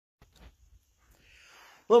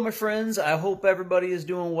Hello, my friends. I hope everybody is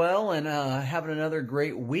doing well and having another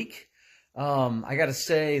great week. I got to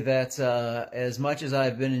say that as much as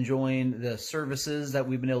I've been enjoying the services that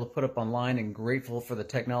we've been able to put up online and grateful for the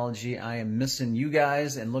technology, I am missing you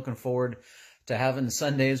guys and looking forward to having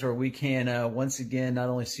Sundays where we can once again not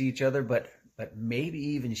only see each other, but maybe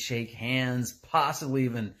even shake hands, possibly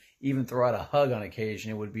even throw out a hug on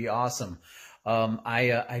occasion. It would be awesome.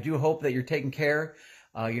 I do hope that you're taking care.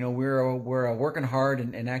 We're working hard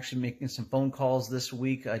and actually making some phone calls this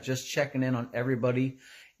week, just checking in on everybody.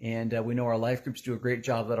 And we know our life groups do a great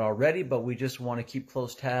job of that already, but we just want to keep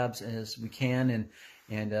close tabs as we can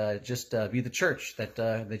and just be the church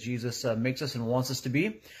that Jesus makes us and wants us to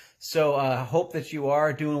be. So I hope that you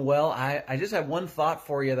are doing well. I just have one thought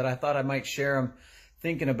for you that I thought I might share. I'm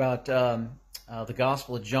thinking about the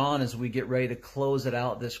Gospel of John as we get ready to close it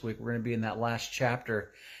out this week. We're going to be in that last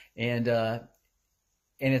chapter.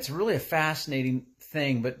 And it's really a fascinating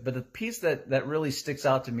thing, but the piece that really sticks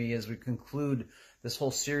out to me as we conclude this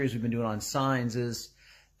whole series we've been doing on signs is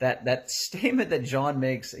that statement that John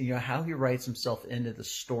makes, how he writes himself into the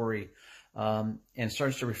story, and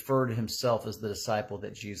starts to refer to himself as the disciple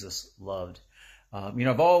that Jesus loved.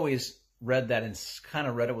 I've always read that and kind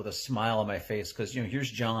of read it with a smile on my face because,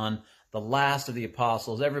 here's John, the last of the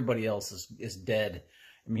apostles. Everybody else is dead.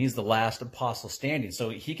 I mean, he's the last apostle standing,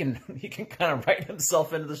 so he can kind of write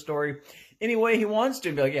himself into the story any way he wants to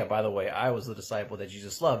and be like, yeah, by the way, I was the disciple that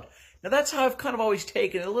Jesus loved. Now, that's how I've kind of always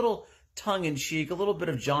taken it, a little tongue-in-cheek, a little bit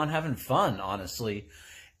of John having fun, honestly.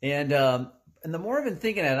 And the more I've been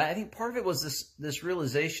thinking at it, I think part of it was this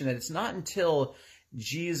realization that it's not until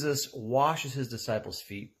Jesus washes his disciples'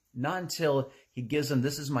 feet, not until he gives them,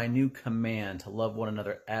 this is my new command, to love one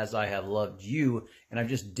another as I have loved you, and I've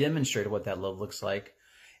just demonstrated what that love looks like.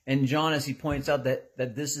 And John, as he points out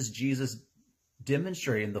that this is Jesus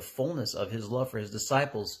demonstrating the fullness of his love for his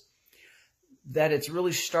disciples, that it's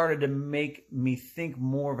really started to make me think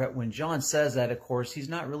more about when John says that, of course, he's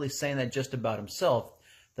not really saying that just about himself.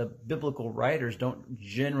 The biblical writers don't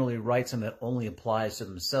generally write something that only applies to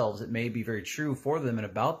themselves. It may be very true for them and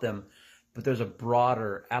about them, but there's a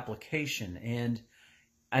broader application. And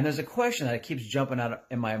there's a question that keeps jumping out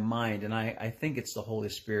in my mind, and I think it's the Holy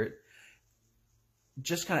Spirit.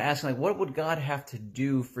 Just kind of asking, like, what would God have to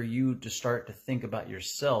do for you to start to think about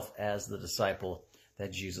yourself as the disciple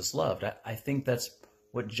that Jesus loved? I think that's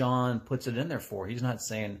what John puts it in there for. He's not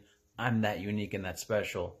saying, I'm that unique and that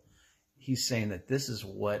special. He's saying that this is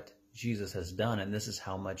what Jesus has done, and this is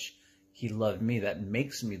how much he loved me. That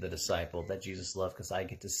makes me the disciple that Jesus loved because I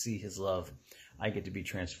get to see his love. I get to be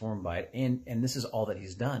transformed by it. And this is all that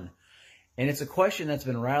he's done. And it's a question that's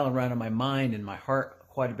been rattling around in my mind and my heart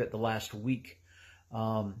quite a bit the last week.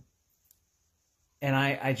 And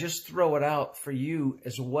I just throw it out for you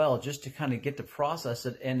as well, just to kind of get to process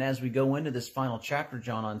it. And as we go into this final chapter,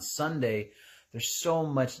 John, on Sunday, there's so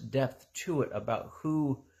much depth to it about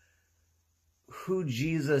who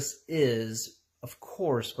Jesus is, of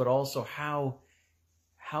course, but also how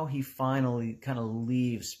he finally kind of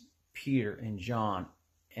leaves Peter and John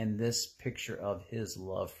and this picture of his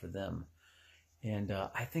love for them. And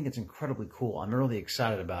I think it's incredibly cool. I'm really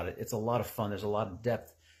excited about it. It's a lot of fun. There's a lot of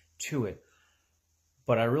depth to it.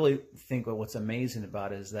 But I really think what's amazing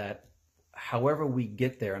about it is that however we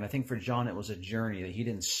get there, and I think for John it was a journey, that he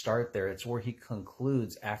didn't start there. It's where he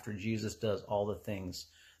concludes after Jesus does all the things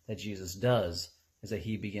that Jesus does, is that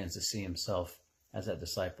he begins to see himself as that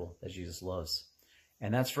disciple that Jesus loves.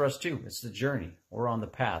 And that's for us too. It's the journey. We're on the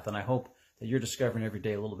path. And I hope that you're discovering every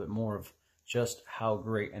day a little bit more of just how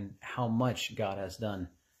great and how much God has done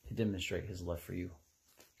to demonstrate his love for you.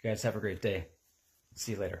 You guys have a great day.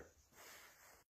 See you later.